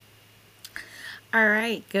All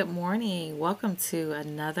right, good morning. Welcome to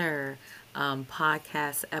another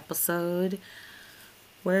podcast episode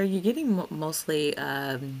where you're getting mostly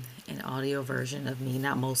an audio version of me.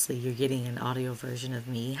 Not mostly, you're getting an audio version of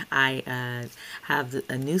me. I have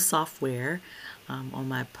a new software on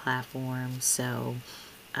my platform, so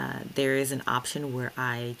there is an option where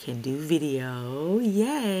I can do video,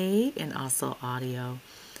 yay, and also audio.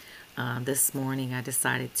 This morning I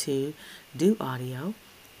decided to do audio,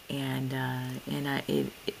 and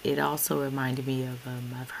it also reminded me of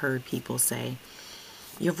I've heard people say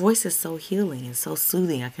your voice is so healing and so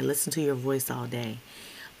soothing. I can listen to your voice all day,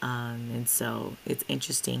 and so it's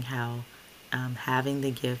interesting how having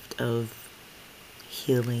the gift of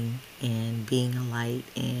healing and being a light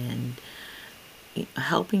and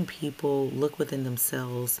helping people look within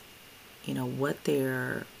themselves, why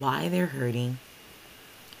they're hurting,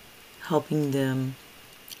 helping them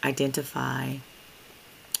identify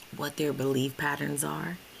what their belief patterns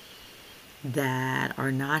are that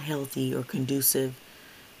are not healthy or conducive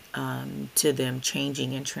to them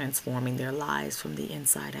changing and transforming their lives from the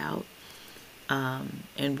inside out.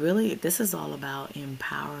 And really, this is all about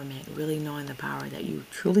empowerment, really knowing the power that you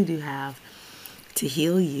truly do have to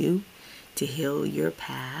heal you, to heal your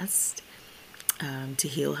past, to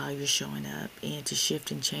heal how you're showing up, and to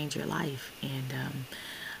shift and change your life. And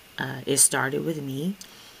it started with me.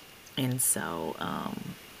 And so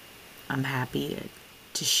I'm happy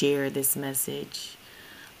to share this message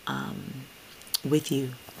with you.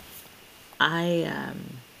 I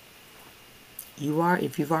you are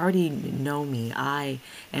if you've already known me, I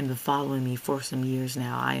and been following me for some years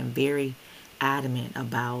now, I am very adamant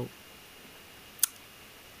about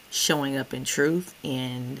showing up in truth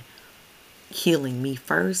and healing me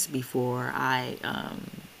first before I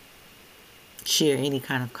share any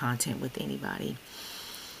kind of content with anybody.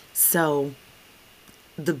 So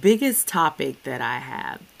the biggest topic that I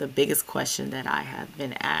have, the biggest question that I have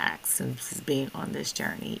been asked since being on this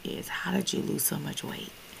journey is, how did you lose so much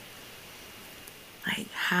weight?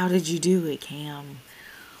 Like, how did you do it, Cam?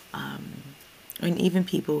 And even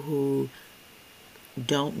people who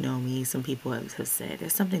don't know me, some people have said,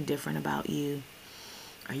 there's something different about you.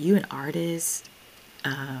 Are you an artist?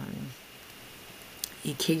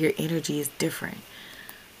 Your energy is different.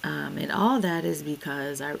 And all that is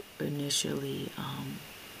because I initially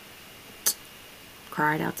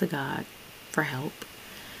cried out to God for help.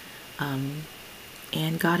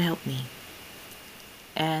 And God helped me.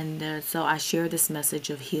 And so I share this message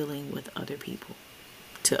of healing with other people,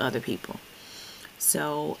 to other people.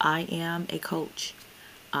 So I am a coach.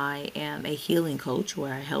 I am a healing coach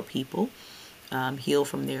where I help people heal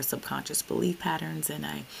from their subconscious belief patterns, and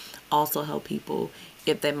I also help people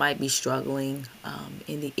if they might be struggling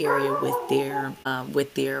in the area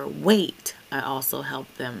with their weight. I also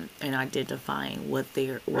help them in identifying what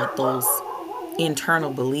those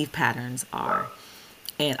internal belief patterns are.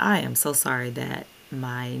 And I am so sorry that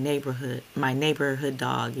my neighborhood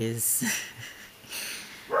dog is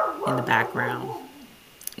in the background.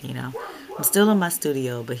 You know, I'm still in my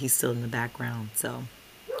studio, but he's still in the background. So,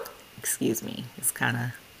 excuse me. It's kind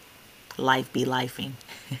of life be lifing.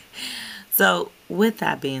 So, with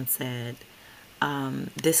that being said,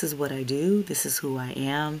 this is what I do. This is who I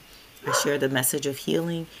am. I share the message of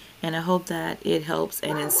healing, and I hope that it helps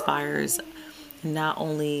and inspires not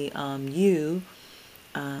only you,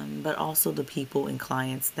 but also the people and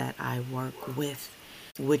clients that I work with,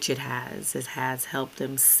 which it has. It has helped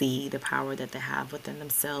them see the power that they have within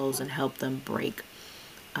themselves and help them break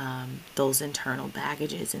those internal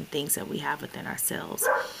baggages and things that we have within ourselves.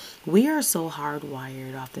 We are so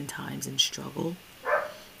hardwired oftentimes in struggle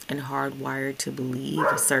and hardwired to believe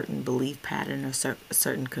a certain belief pattern or a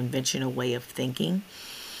certain conventional way of thinking.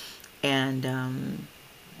 And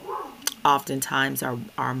oftentimes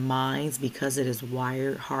our minds, because it is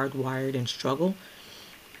hardwired in struggle,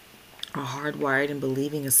 are hardwired in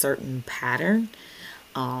believing a certain pattern.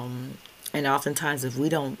 And oftentimes if we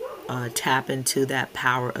don't tap into that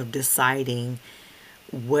power of deciding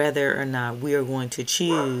whether or not we are going to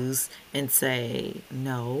choose and say,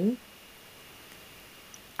 no,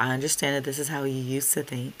 I understand that this is how you used to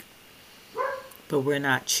think, but we're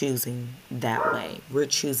not choosing that way. We're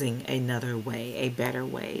choosing another way, a better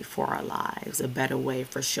way for our lives, a better way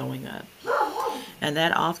for showing up. And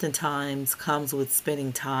that oftentimes comes with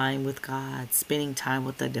spending time with God, spending time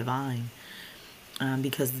with the divine.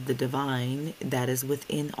 Because the divine that is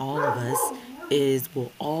within all of us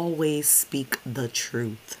will always speak the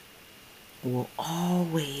truth. Will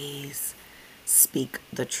always speak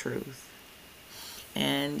the truth.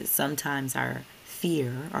 And sometimes our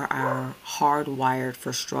fear or our hardwired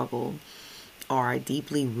for struggle our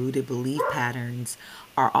deeply rooted belief patterns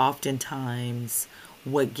are oftentimes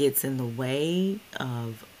what gets in the way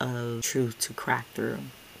of truth to crack through.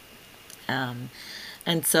 And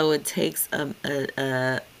so it takes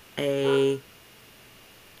a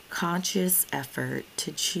conscious effort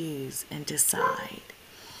to choose and decide.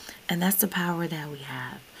 And that's the power that we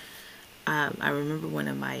have. I remember one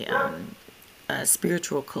of my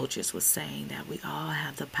spiritual coaches was saying that we all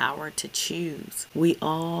have the power to choose. We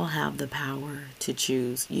all have the power to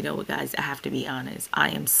choose. You know what, guys? I have to be honest.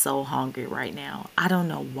 I am so hungry right now. I don't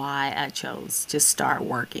know why I chose to start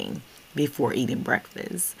working before eating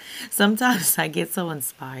breakfast. Sometimes I get so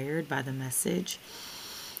inspired by the message,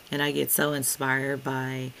 and I get so inspired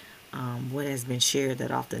by what has been shared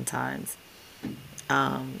that oftentimes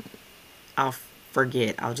I'll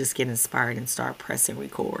forget. I'll just get inspired and start pressing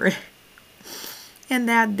record. And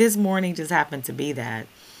that this morning just happened to be that.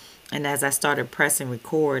 And as I started pressing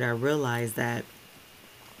record, I realized that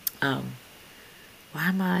why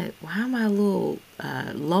am I a little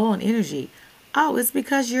low on energy? Oh, it's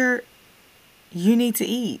because you need to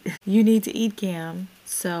eat. You need to eat, Cam.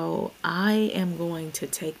 So I am going to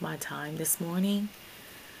take my time this morning.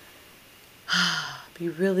 Be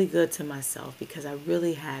really good to myself because I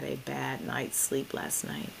really had a bad night's sleep last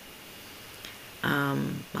night.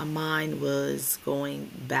 My mind was going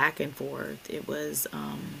back and forth. It was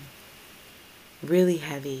really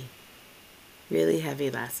heavy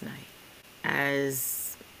last night.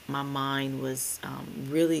 As my mind was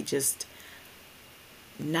really just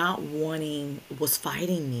not wanting, was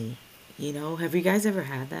fighting me. You know, have you guys ever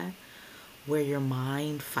had that? Where your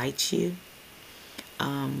mind fights you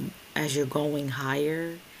as you're going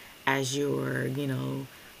higher, as you're,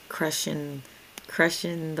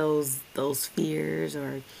 crushing those fears,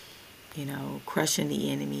 or crushing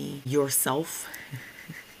the enemy yourself.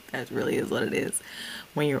 That really is what it is.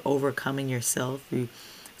 When you're overcoming yourself, you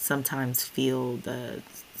sometimes feel that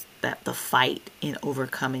the fight in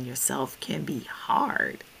overcoming yourself can be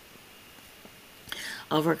hard.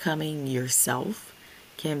 Overcoming yourself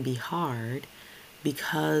can be hard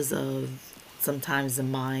because of sometimes the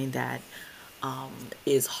mind that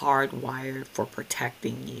is hardwired for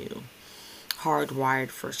protecting you, hardwired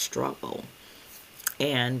for struggle.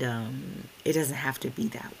 And it doesn't have to be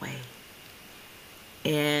that way.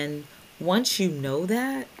 And once you know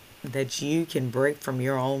that you can break from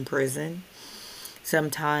your own prison,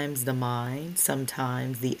 sometimes the mind,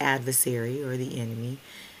 sometimes the adversary or the enemy,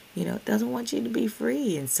 doesn't want you to be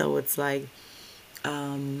free. And so it's like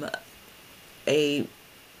a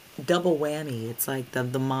double whammy. It's like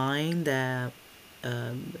the mind that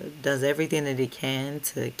does everything that it can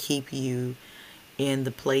to keep you in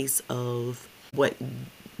the place of what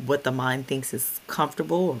the mind thinks is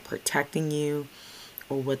comfortable or protecting you,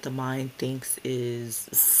 or what the mind thinks is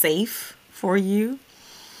safe for you.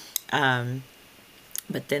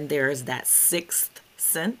 But then there's that sixth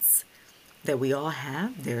sense that we all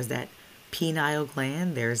have. There's that pineal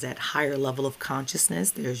gland. There's that higher level of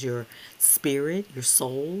consciousness. There's your spirit, your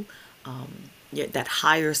soul, that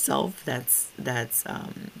higher self that's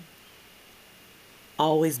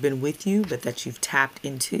always been with you, but that you've tapped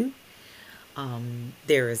into.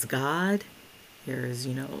 There is God. There's,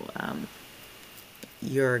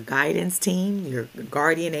 your guidance team, your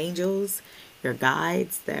guardian angels, your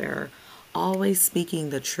guides that are always speaking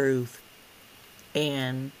the truth.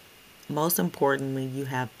 And most importantly, you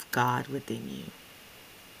have God within you,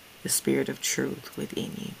 the spirit of truth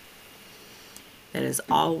within you, that is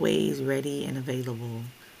always ready and available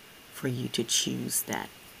for you to choose that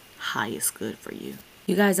highest good for you.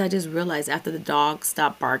 You guys, I just realized after the dog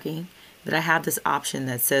stopped barking that I have this option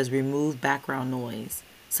that says remove background noise.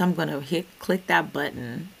 So I'm going to click that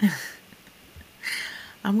button.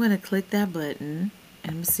 I'm going to click that button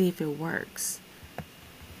and see if it works.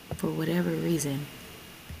 For whatever reason.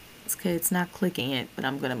 It's not clicking it, but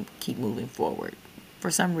I'm going to keep moving forward. For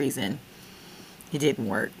some reason, it didn't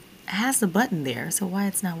work. It has the button there, so why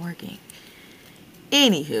it's not working?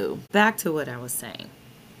 Anywho, back to what I was saying.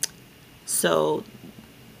 So,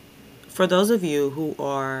 for those of you who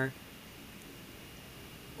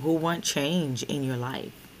want change in your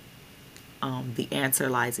life, the answer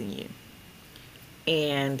lies in you.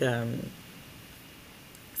 And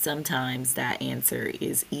sometimes that answer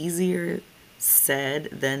is easier said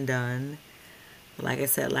than done. Like I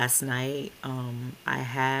said last night, I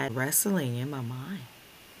had wrestling in my mind.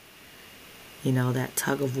 That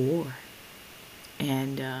tug of war.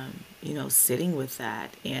 And, sitting with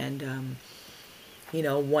that. And,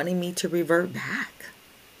 wanting me to revert back.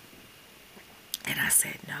 And I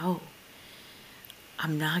said, no.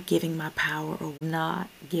 I'm not giving my power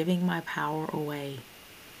away.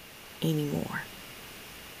 anymore.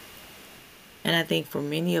 And I think for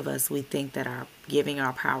many of us, we think that our giving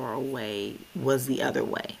our power away was the other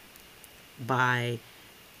way, by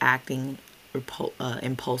acting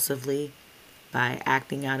impulsively, by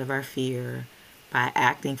acting out of our fear, by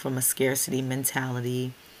acting from a scarcity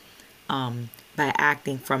mentality, by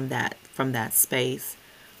acting from that space,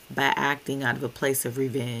 by acting out of a place of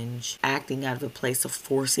revenge, acting out of a place of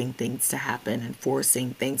forcing things to happen and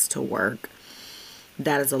forcing things to work.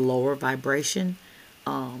 That is a lower vibration.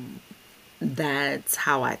 That's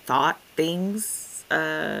how I thought things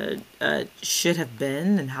should have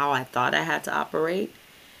been and how I thought I had to operate.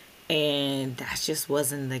 And that just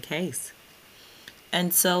wasn't the case.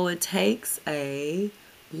 And so it takes a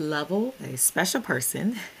special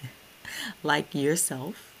person like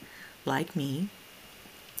yourself, like me,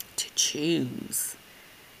 to choose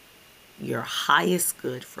your highest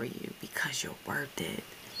good for you because you're worth it,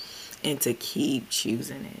 and to keep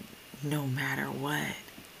choosing it no matter what.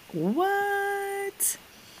 What?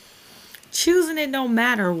 Choosing it no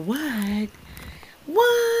matter what?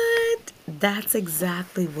 What? That's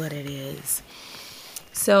exactly what it is.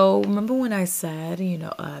 So remember when I said,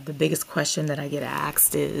 the biggest question that I get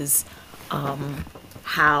asked is,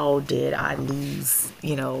 how did I lose,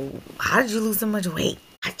 how did you lose so much weight?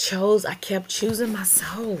 I kept choosing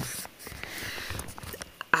myself.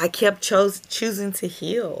 I kept choosing to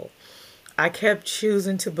heal. I kept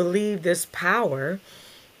choosing to believe this power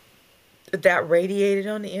that radiated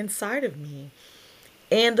on the inside of me.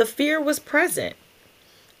 And the fear was present.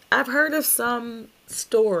 I've heard of some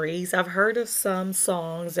stories, I've heard of some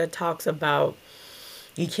songs that talks about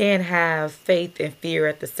you can't have faith and fear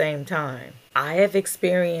at the same time. I have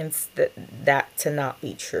experienced that to not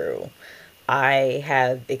be true. I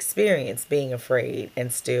have experienced being afraid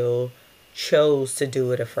and still chose to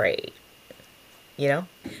do it afraid. You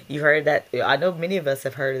heard that. I know many of us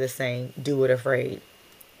have heard of the saying, do it afraid.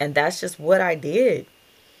 And that's just what I did.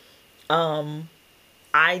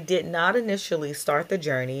 I did not initially start the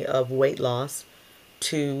journey of weight loss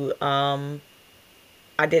I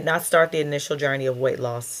did not start the initial journey of weight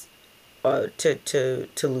loss to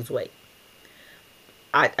lose weight.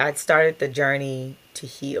 I started the journey to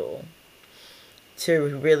heal,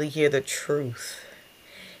 to really hear the truth.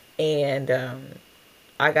 And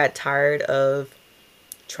I got tired of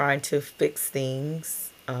trying to fix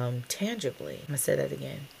things tangibly. I'm going to say that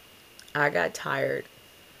again. I got tired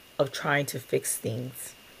of trying to fix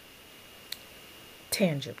things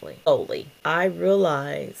tangibly, slowly. I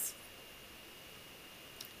realized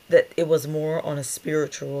that it was more on a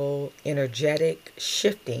spiritual, energetic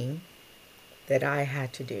shifting that I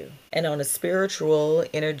had to do. And on a spiritual,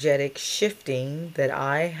 energetic shifting that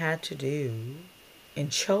I had to do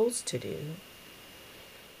and chose to do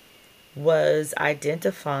was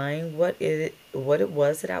identifying what it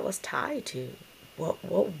was that I was tied to. What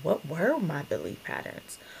were my belief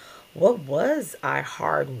patterns? What was I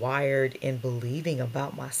hardwired in believing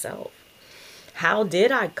about myself? How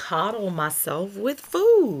did I coddle myself with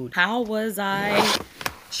food? How was I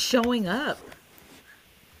showing up?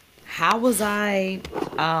 How was I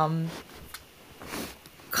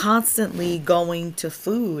constantly going to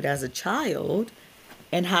food as a child?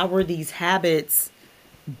 And how were these habits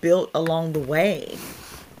built along the way?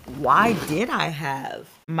 Why did I have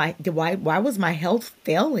why was my health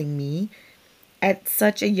failing me at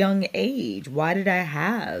such a young age? Why did I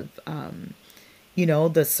have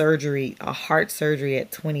the surgery, a heart surgery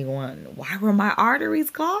at 21? Why were my arteries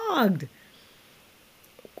clogged?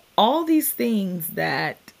 All these things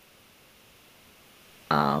that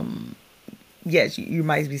yes, you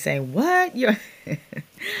might be saying, what?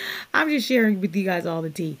 I'm just sharing with you guys all the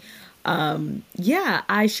tea.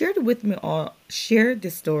 I shared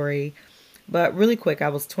this story, but really quick. I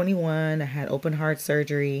was 21. I had open heart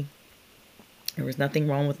surgery. There was nothing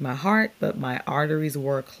wrong with my heart, but my arteries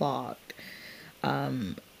were clogged.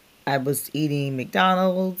 I was eating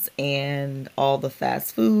McDonald's and all the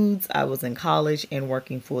fast foods. I was in college and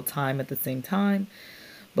working full time at the same time.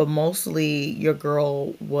 But mostly your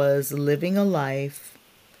girl was living a life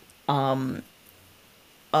of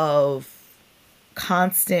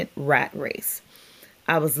constant rat race.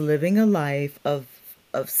 I was living a life of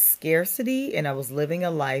scarcity, and I was living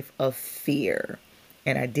a life of fear,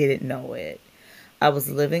 and I didn't know it. I was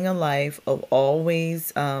living a life of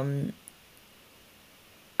always I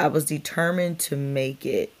was determined to make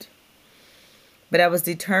it. But I was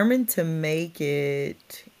determined to make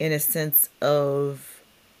it in a sense of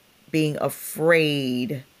being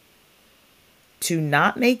afraid to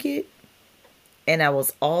not make it. And I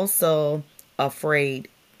was also afraid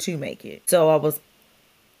to make it. So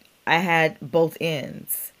I had both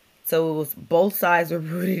ends. So it was both sides were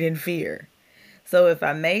rooted in fear. So if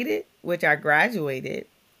I made it, which I graduated,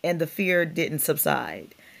 and the fear didn't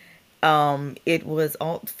subside, it was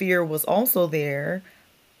all fear was also there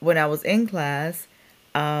when I was in class.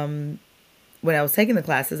 When I was taking the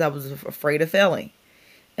classes, I was afraid of failing,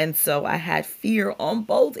 and so I had fear on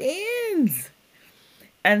both ends.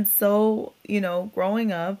 And so,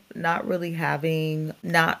 growing up, not really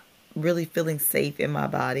feeling safe in my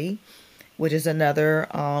body, which is another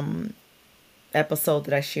episode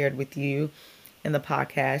that I shared with you in the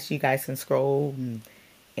podcast. You guys can scroll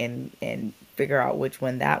and figure out which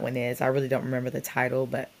one that one is. I really don't remember the title,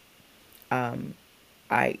 but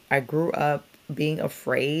I grew up being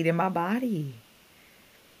afraid in my body.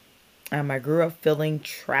 I grew up feeling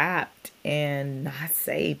trapped and not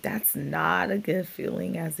safe. That's not a good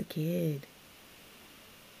feeling as a kid.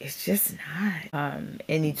 It's just not.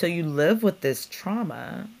 And so you live with this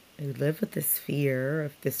trauma. You live with this fear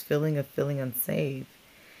of this feeling of feeling unsafe.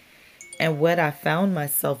 And what I found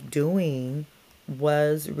myself doing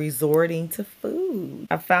was resorting to food.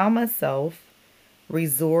 I found myself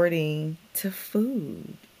resorting to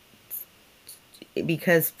food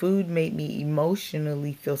because food made me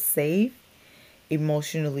emotionally feel safe,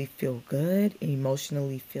 emotionally feel good, and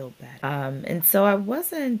emotionally feel better. And so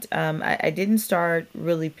I didn't start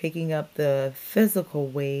really picking up the physical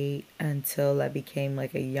weight until I became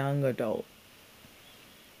like a young adult.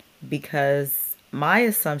 Because my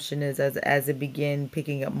assumption is as it began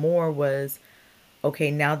picking up more was,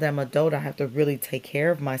 okay, now that I'm adult, I have to really take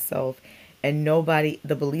care of myself. And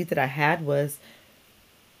the belief that I had was,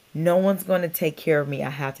 no one's going to take care of me. I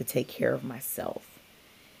have to take care of myself.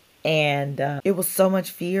 And it was so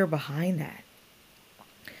much fear behind that.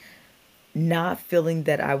 Not feeling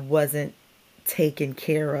that I wasn't taken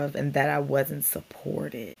care of and that I wasn't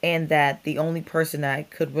supported. And that the only person I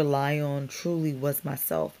could rely on truly was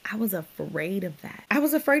myself. I was afraid of that.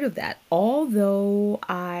 Although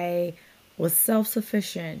I was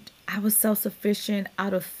self-sufficient, I was self-sufficient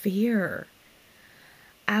out of fear.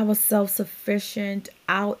 I was self-sufficient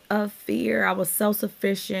out of fear. I was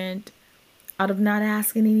self-sufficient out of not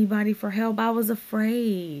asking anybody for help. I was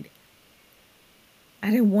afraid.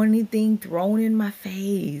 I didn't want anything thrown in my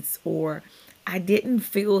face, or I didn't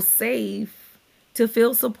feel safe to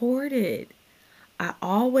feel supported. I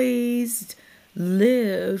always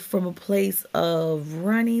lived from a place of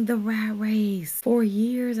running the rat race. For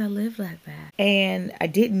years, I lived like that. And I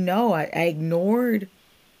didn't know. I ignored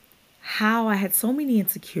how I had so many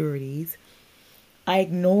insecurities. I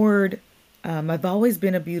ignored, I've always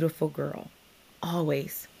been a beautiful girl.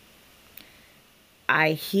 Always.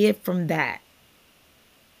 I hid from that.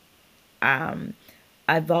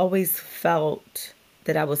 I've always felt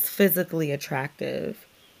that I was physically attractive,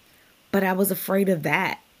 but I was afraid of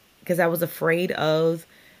that because I was afraid of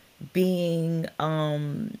being,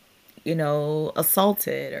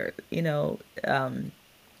 assaulted or,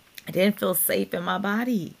 I didn't feel safe in my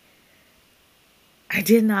body. I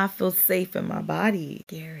did not feel safe in my body.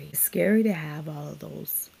 Scary. It's scary to have all of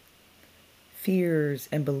those fears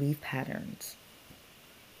and belief patterns.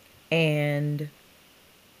 And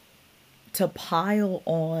to pile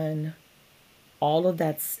on all of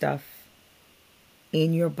that stuff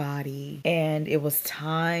in your body. And it was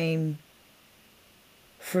time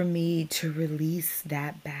for me to release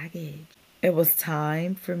that baggage. It was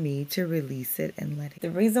time for me to release it and let it go.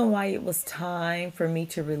 The reason why it was time for me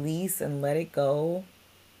to release and let it go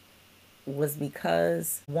was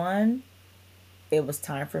because, one, it was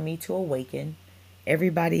time for me to awaken.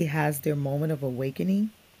 Everybody has their moment of awakening,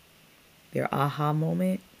 their aha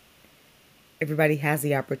moment. Everybody has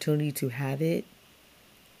the opportunity to have it.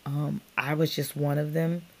 I was just one of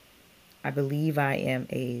them. I believe I am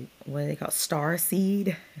a, what do they call, star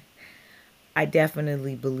seed? I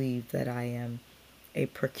definitely believe that I am a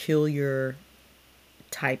peculiar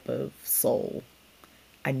type of soul.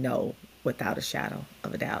 I know without a shadow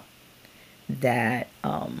of a doubt that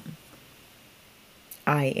I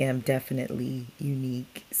am definitely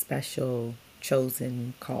unique, special,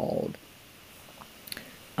 chosen, called,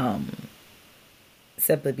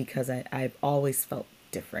 simply because I've always felt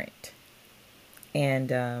different.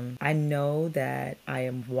 And I know that I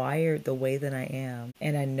am wired the way that I am.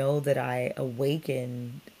 And I know that I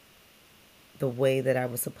awakened the way that I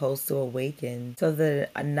was supposed to awaken, so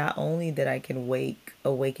that not only that I can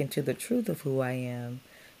awaken to the truth of who I am,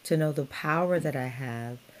 to know the power that I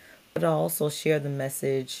have, but also share the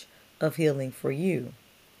message of healing for you.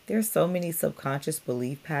 There's so many subconscious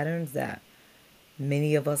belief patterns that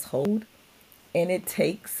many of us hold, and it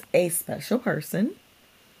takes a special person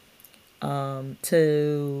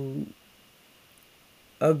to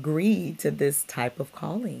agree to this type of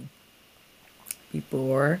calling.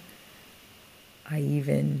 before I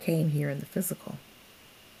even came here in the physical.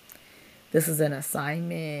 This is an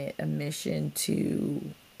assignment, a mission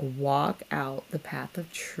to walk out the path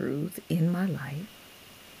of truth in my life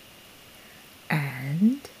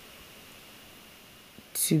and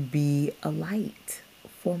to be a light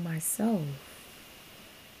for myself.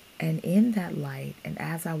 And in that light, and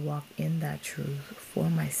as I walk in that truth for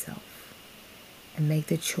myself and make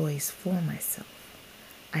the choice for myself,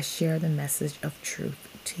 I share the message of truth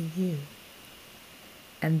to you.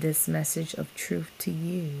 And this message of truth to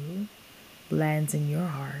you lands in your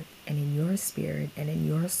heart and in your spirit and in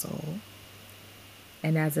your soul.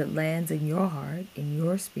 And as it lands in your heart, in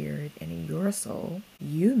your spirit, and in your soul,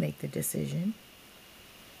 you make the decision,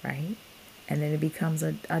 right? And then it becomes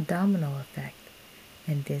a domino effect.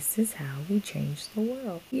 And this is how we change the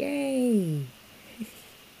world. Yay!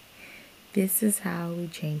 This is how we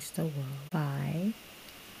change the world. By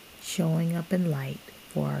showing up in light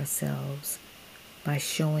for ourselves. By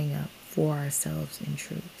showing up for ourselves in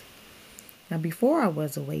truth. Now, before I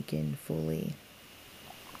was awakened fully,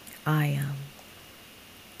 I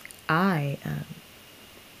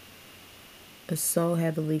was so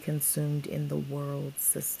heavily consumed in the world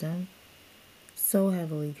system, so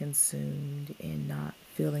heavily consumed in not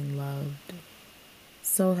feeling loved,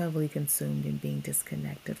 so heavily consumed in being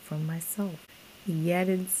disconnected from myself. Yet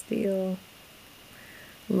and still,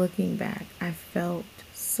 looking back, I felt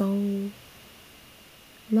so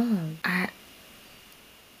loved.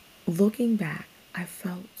 Looking back, I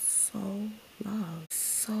felt so loved,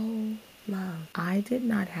 so loved. I did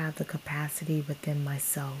not have the capacity within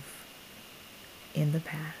myself in the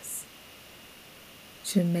past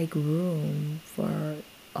to make room for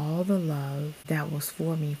all the love that was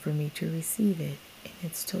for me to receive it in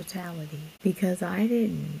its totality. Because I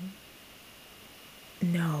didn't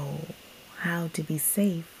know how to be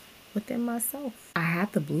safe within myself. I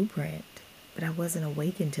had the blueprint, but I wasn't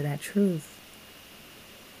awakened to that truth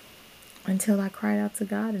until I cried out to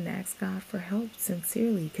God and asked God for help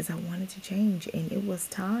sincerely because I wanted to change, and it was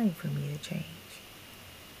time for me to change.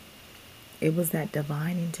 It was that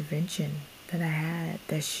divine intervention that I had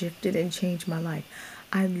that shifted and changed my life.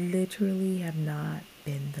 I literally have not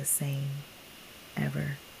been the same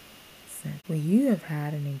ever since. When you have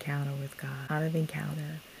had an encounter with God, out of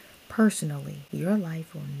encounter, personally, your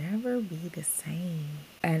life will never be the same.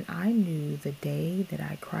 And I knew the day that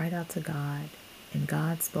I cried out to God and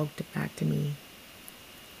God spoke back to me,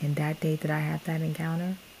 and that day that I had that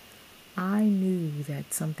encounter, I knew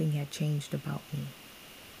that something had changed about me.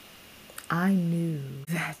 I knew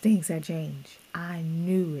that things had changed. I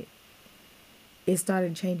knew it. It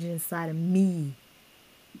started changing inside of me.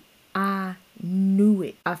 I knew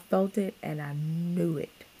it. I felt it and I knew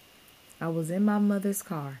it. I was in my mother's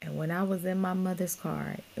car. And when I was in my mother's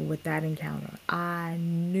car with that encounter, I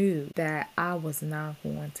knew that I was not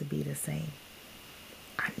going to be the same.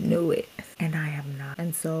 I knew it. And I am not.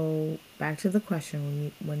 And so back to the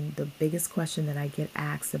question, when the biggest question that I get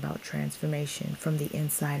asked about transformation from the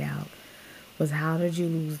inside out was, how did you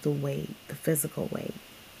lose the weight, the physical weight?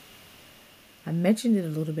 I mentioned it a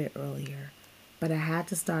little bit earlier, but I had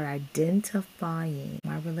to start identifying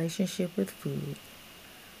my relationship with food.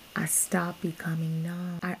 I stopped becoming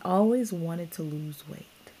numb. I always wanted to lose weight.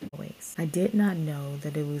 Always. I did not know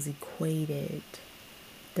that it was equated,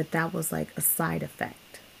 that was like a side effect.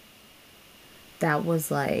 That was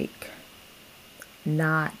like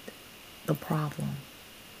not the problem.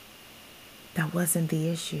 That wasn't the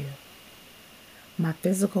issue. My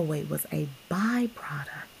physical weight was a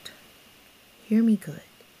byproduct. Hear me good.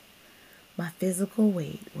 My physical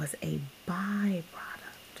weight was a byproduct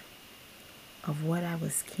of what I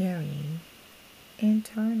was carrying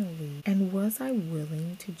internally. And was I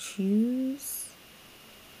willing to choose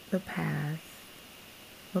the path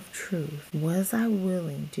of truth? Was I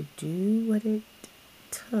willing to do what it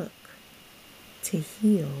took to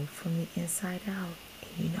heal from the inside out?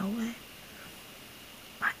 And you know what?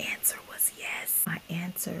 My answer was yes. My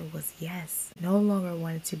answer was yes. No longer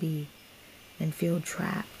wanted to be and feel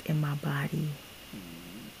trapped in my body.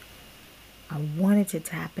 I wanted to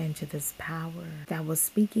tap into this power that was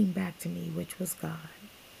speaking back to me, which was God,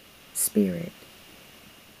 Spirit.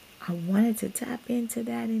 I wanted to tap into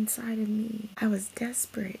that inside of me. I was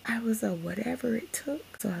desperate. I was a whatever it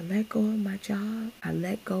took. So I let go of my job. I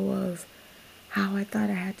let go of how I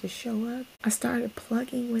thought I had to show up. I started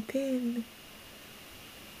plugging within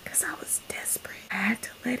because I was desperate. I had to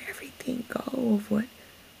let everything go of what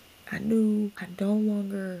I knew I no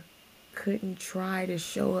longer couldn't try to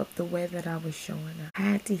show up the way that I was showing up. I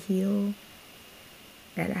had to heal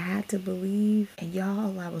that I had to believe. And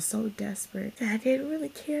y'all, I was so desperate that I didn't really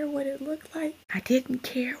care what it looked like. I didn't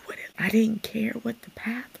care what the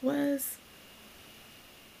path was.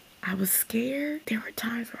 I was scared. There were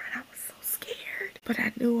times when I was so scared. But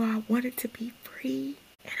I knew I wanted to be free.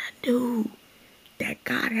 And I knew that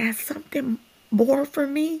God has something more for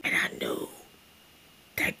me. And I knew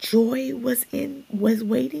that joy was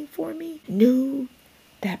waiting for me. Knew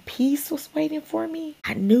that peace was waiting for me.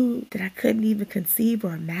 I knew that I couldn't even conceive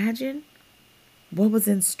or imagine what was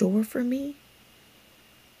in store for me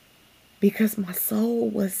because my soul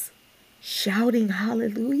was shouting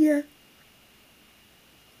hallelujah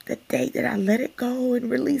the day that I let it go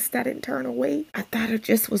and released that internal weight. I thought it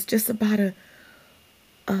just was just about a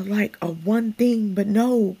one thing, but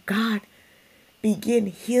no, God began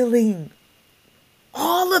healing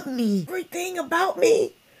all of me. Everything about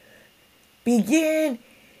me began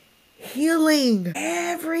healing.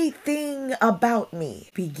 Everything about me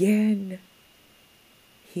began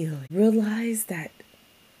healing. Realized that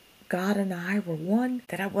God and I were one,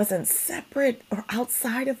 that I wasn't separate or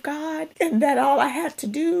outside of God, and that all I had to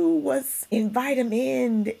do was invite Him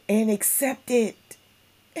in and accept it,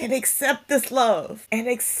 and accept this love, and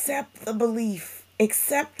accept the belief.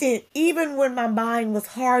 Accept it, even when my mind was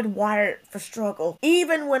hardwired for struggle,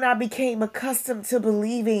 even when I became accustomed to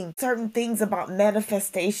believing certain things about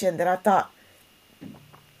manifestation that I thought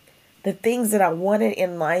the things that I wanted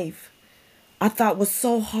in life I thought was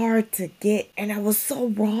so hard to get, and I was so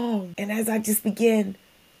wrong. And as I just began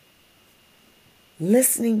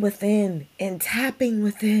listening within and tapping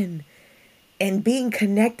within and being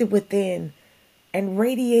connected within and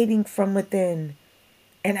radiating from within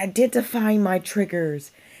and identifying my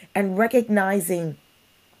triggers and recognizing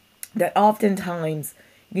that oftentimes,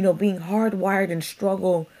 being hardwired and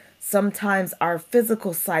struggle, sometimes our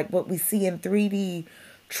physical sight, what we see in 3D,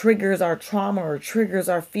 triggers our trauma or triggers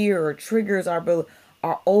our fear or triggers our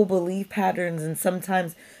old belief patterns. And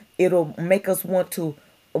sometimes it'll make us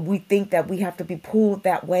we think that we have to be pulled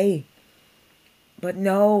that way. But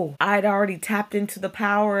no, I'd already tapped into the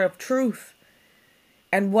power of truth.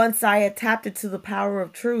 And once I had tapped into the power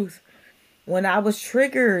of truth, when I was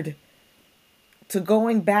triggered to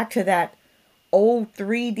going back to that old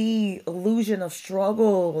 3D illusion of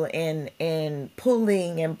struggle and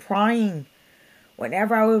pulling and prying,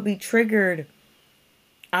 whenever I would be triggered,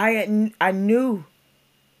 I knew,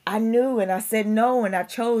 and I said no, and I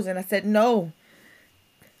chose, and I said no.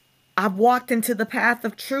 I've walked into the path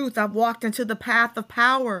of truth. I've walked into the path of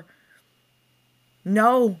power.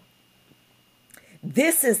 No,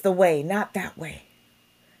 this is the way, not that way.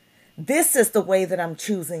 This is the way that I'm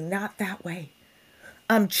choosing, not that way.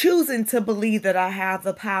 I'm choosing to believe that I have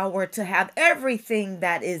the power to have everything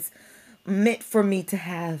that is meant for me to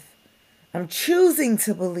have. I'm choosing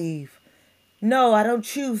to believe. No, I don't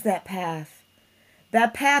choose that path.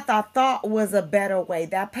 That path I thought was a better way.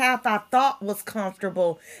 That path I thought was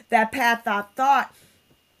comfortable. That path I thought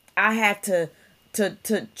I had to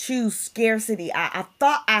choose scarcity. I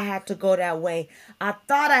thought I had to go that way. I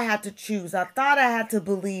thought I had to choose. I thought I had to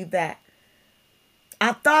believe that.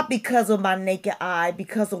 I thought because of my naked eye,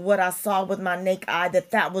 because of what I saw with my naked eye,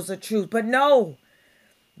 that was the truth. But no,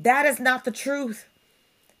 that is not the truth.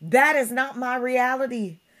 That is not my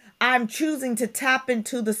reality. I'm choosing to tap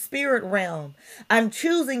into the spirit realm. I'm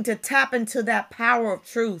choosing to tap into that power of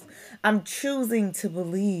truth. I'm choosing to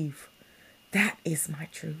believe that is my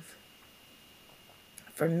truth.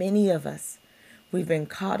 For many of us, we've been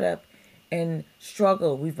caught up in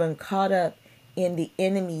struggle. We've been caught up in the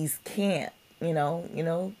enemy's camp.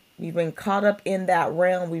 We've been caught up in that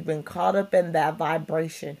realm. We've been caught up in that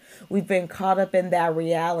vibration. We've been caught up in that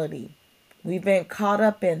reality. We've been caught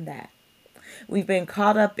up in that. We've been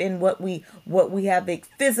caught up in what we have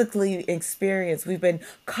physically experienced. We've been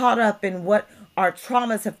caught up in what our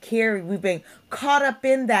traumas have carried. We've been caught up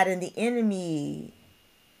in that, and the enemy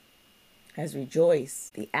has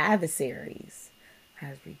rejoiced. The adversaries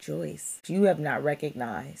has rejoiced. You have not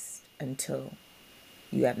recognized until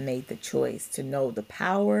you have made the choice to know the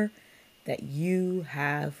power that you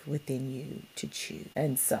have within you to choose.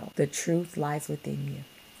 And so the truth lies within you.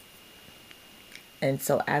 And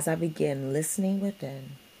so as I began listening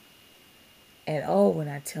within, and when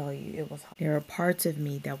I tell you, there are parts of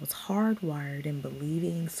me that was hardwired in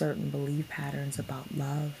believing certain belief patterns about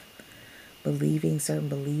love, believing certain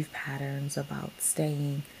belief patterns about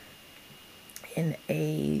staying in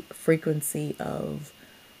a frequency of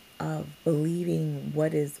believing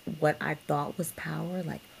what I thought was power,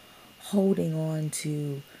 like holding on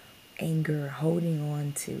to anger, holding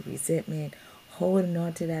on to resentment, holding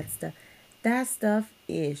on to that stuff. That stuff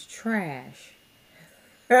is trash.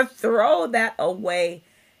 Throw that away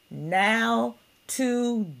now,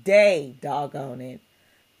 today, doggone it.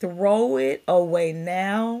 Throw it away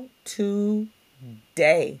now,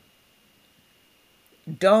 today.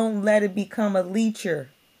 Don't let it become a leecher.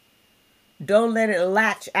 Don't let it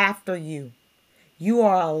latch after you. You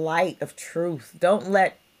are a light of truth. Don't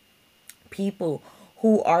let people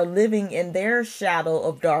who are living in their shadow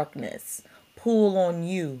of darkness pull on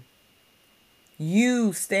you.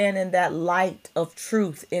 You stand in that light of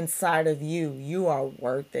truth inside of you. You are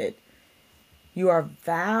worth it. You are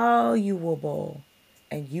valuable,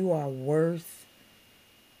 and you are worth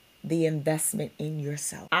the investment in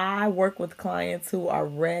yourself. I work with clients who are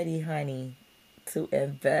ready, honey, to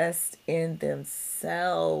invest in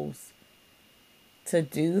themselves, to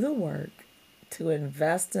do the work, to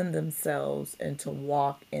invest in themselves, and to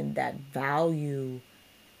walk in that value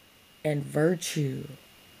and virtue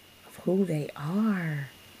of who they are.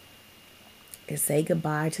 To say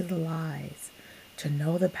goodbye to the lies, to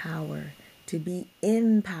know the power, to be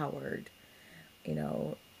empowered.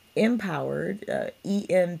 Empowered, EMPOWERED,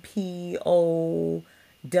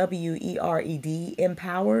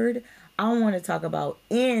 empowered. I want to talk about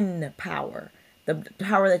in power, the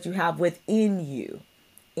power that you have within you.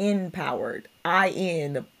 Empowered,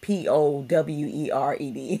 INPOWERED,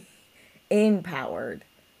 empowered,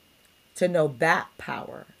 to know that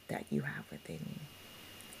power that you have within you,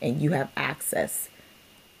 and you have access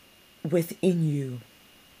within you.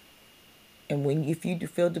 And if you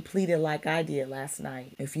feel depleted like I did last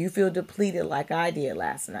night,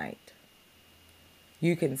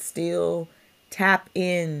 you can still tap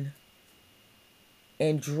in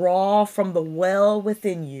and draw from the well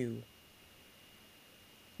within you.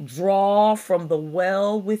 Draw from the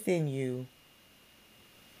well within you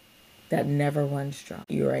that never runs dry.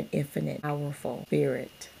 You're an infinite, powerful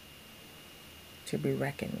spirit to be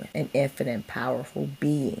reckoned with, an infinite, powerful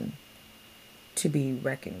being to be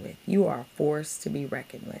reckoned with. You are a force to be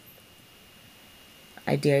reckoned with.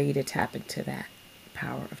 I dare you to tap into that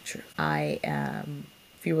power of truth.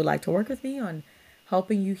 If you would like to work with me on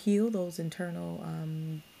helping you heal those internal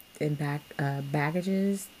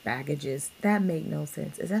baggages, that make no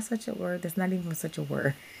sense. Is that such a word? That's not even such a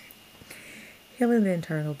word. Healing the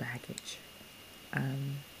internal baggage.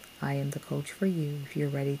 I am the coach for you if you're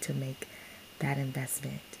ready to make that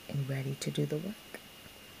investment and ready to do the work.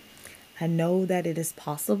 I know that it is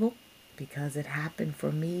possible because it happened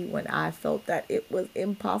for me when I felt that it was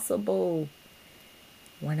impossible.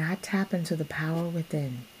 When I tap into the power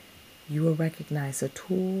within, you will recognize the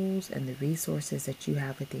tools and the resources that you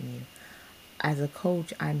have within you. As a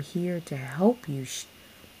coach, I'm here to help you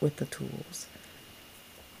with the tools,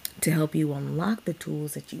 to help you unlock the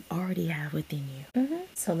tools that you already have within you.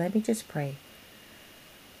 So let me just pray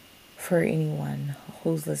for anyone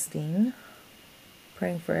who's listening.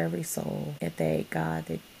 Praying for every soul, that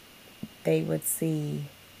they would see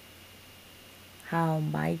how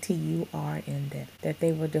mighty you are in them, that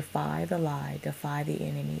they will defy the lie, defy the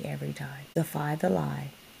enemy every time, defy the lie,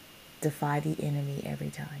 defy the enemy every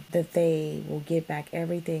time, that they will get back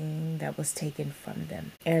everything that was taken from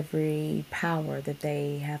them, every power that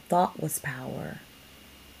they have thought was power,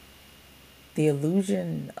 the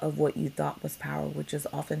illusion of what you thought was power, which is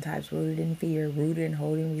oftentimes rooted in fear, rooted in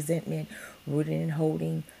holding resentment, rooted in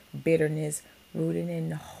holding bitterness, rooted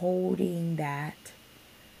in holding that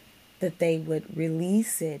they would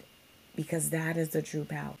release it, because that is the true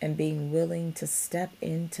power, and being willing to step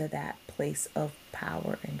into that place of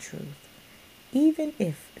power and truth. Even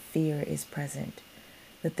if fear is present,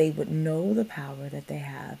 that they would know the power that they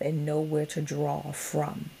have and know where to draw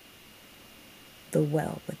from the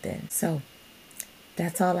well within. So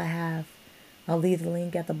that's all I have. I'll leave the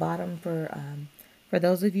link at the bottom for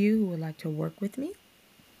those of you who would like to work with me.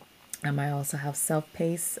 I might also have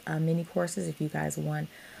self-paced mini courses if you guys want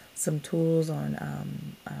some tools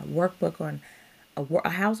on workbook on.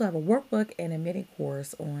 I also have a workbook and a mini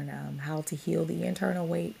course on how to heal the internal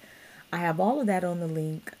weight. I have all of that on the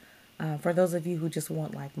link. For those of you who just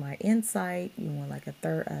want like my insight, you want like a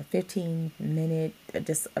 15-minute,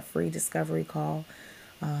 just a free discovery call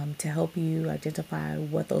to help you identify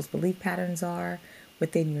what those belief patterns are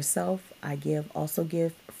within yourself. I also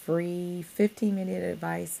give free 15-minute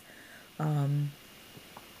advice.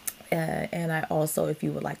 And I also, if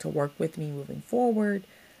you would like to work with me moving forward,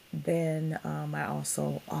 then I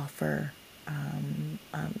also offer,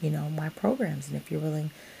 my programs. And if you're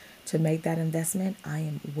willing to make that investment, I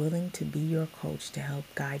am willing to be your coach to help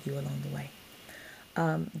guide you along the way.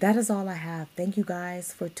 That is all I have. Thank you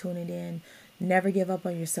guys for tuning in. Never give up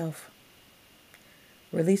on yourself.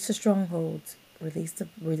 Release the strongholds. Release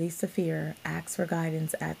the fear. Ask for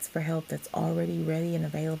guidance. Ask for help that's already ready and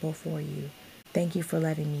available for you. Thank you for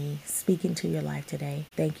letting me speak into your life today.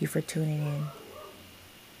 Thank you for tuning in.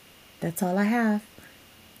 That's all I have.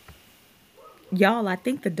 Y'all, I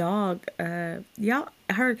think the dog, y'all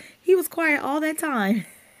heard he was quiet all that time.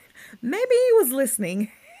 Maybe he was listening.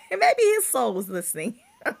 And maybe his soul was listening.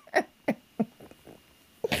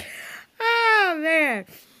 Oh, man.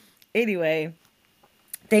 Anyway,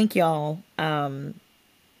 thank y'all.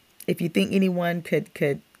 If you think anyone could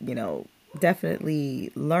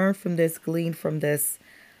definitely learn from this, glean from this,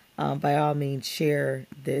 by all means, share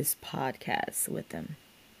this podcast with them.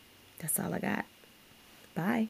 That's all I got. Bye.